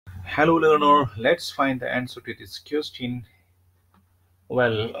Hello, learner. Let's find the answer to this question.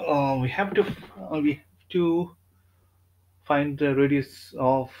 Well, we have to find the radius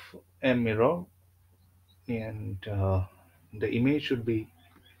of a mirror, and the image should be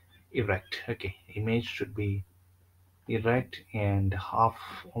erect. Okay, image should be erect, and half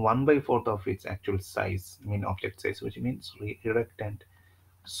 1/4 of its actual size, I mean object size, which means erect and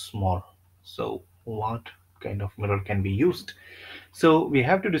small. So, what kind of mirror can be used? So we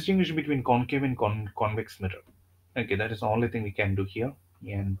have to distinguish between concave and convex mirror. Okay, that is the only thing we can do here,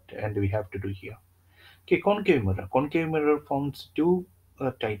 and we have to do here. Okay, concave mirror. Concave mirror forms two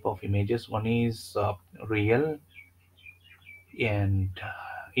type of images. One is real and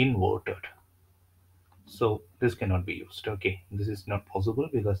inverted. So this cannot be used. Okay, this is not possible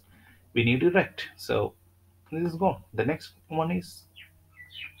because we need erect. So this is gone. The next one is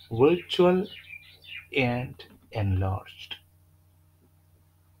virtual and enlarged.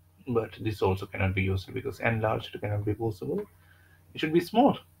 But this also cannot be used because enlarged cannot be possible. It should be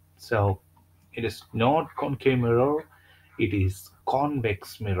small. So it is not concave mirror, it is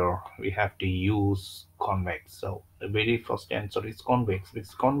convex mirror. We have to use convex. So the very first answer is convex,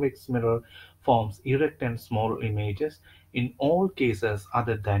 because convex mirror forms erect and small images in all cases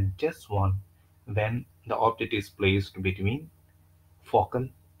other than just one, when the object is placed between focal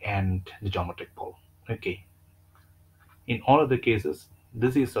and the geometric pole. Okay, in all other cases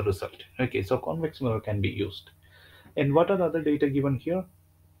this is the result. Okay, so convex mirror can be used. And what are the other data given here?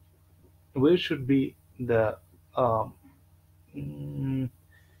 Where should be the um, mm,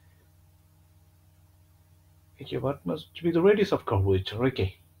 okay, what must be the radius of curvature?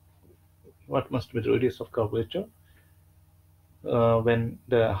 Okay, what must be the radius of curvature? When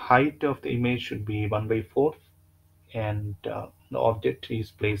the height of the image should be 1/4, and the object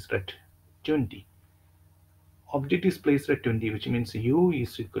is placed at 20. Object is placed at 20, which means u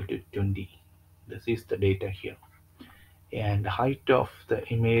is equal to 20. This is the data here. And height of the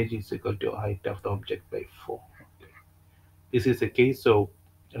image is equal to height of the object by 4. This is the case. So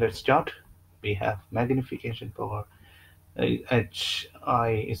let's start. We have magnification power hi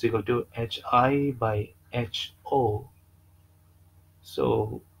is equal to hi by ho,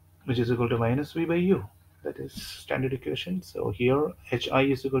 so which is equal to minus v by u. That is standard equation. So here hi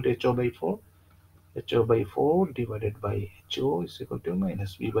is equal to ho by 4. Ho by 4 divided by ho is equal to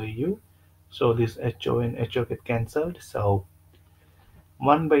minus v by u. So this ho and ho get cancelled. So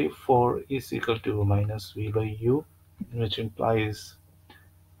 1 by 4 is equal to minus v by u, which implies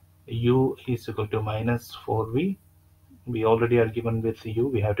u is equal to minus 4v. We already are given with u,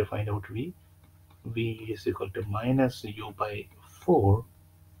 we have to find out v. V is equal to minus u by 4.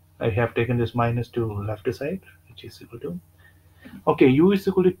 I have taken this minus to left side, which is equal to, okay, u is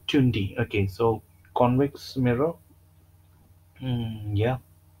equal to 20. Okay, so convex mirror, yeah,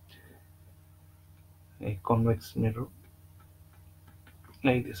 a convex mirror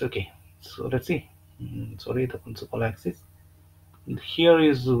like this. Okay, so let's see. Sorry, the principal axis. Here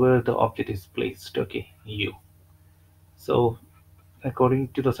is where the object is placed. Okay, u. So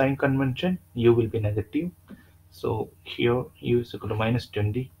according to the sign convention, u will be negative. So here u is equal to minus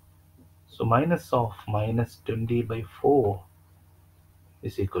 20. So minus of minus 20 by 4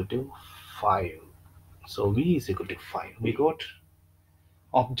 is equal to 5. So v is equal to 5. We got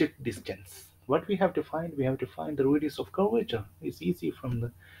object distance. What we have to find? We have to find the radius of curvature. It's easy from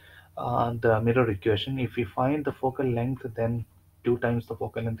the mirror equation. If we find the focal length, then 2 times the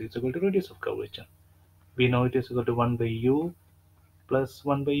focal length is equal to radius of curvature. We know it is equal to 1 by u plus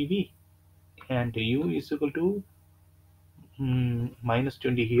 1 by v. And u is equal to minus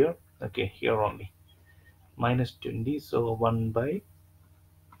 20 here. Okay, here only. Minus 20. So 1 by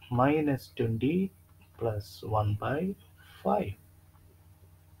minus 20 plus 1 by 5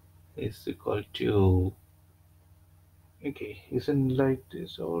 is equal to, okay, isn't like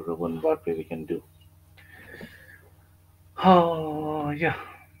this, or one what way we can do? Oh yeah,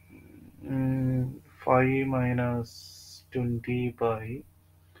 5 minus 20 by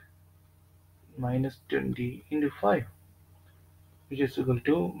minus 20 into 5, which is equal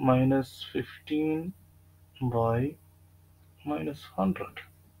to minus 15 by minus 100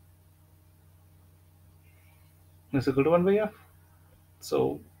 is equal to 1 by f.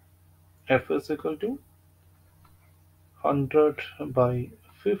 So f is equal to 100 by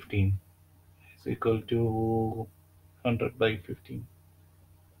 15 is equal to 100 by 15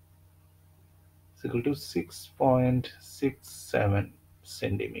 is equal to 6.67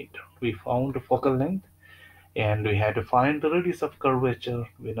 centimeter. We found the focal length, and we had to find the radius of curvature.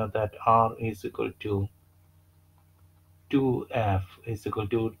 We know that r is equal to 2f is equal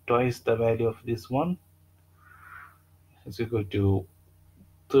to twice the value of this one, is equal to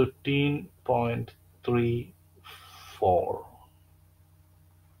 13.34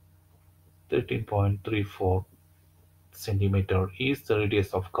 13.34 centimeter is the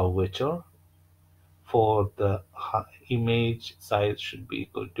radius of curvature. For the image size should be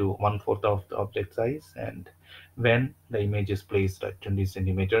equal to one-fourth of the object size, and when the image is placed at 20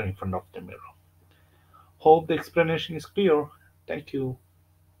 centimeter in front of the mirror. Hope the explanation is clear. Thank you.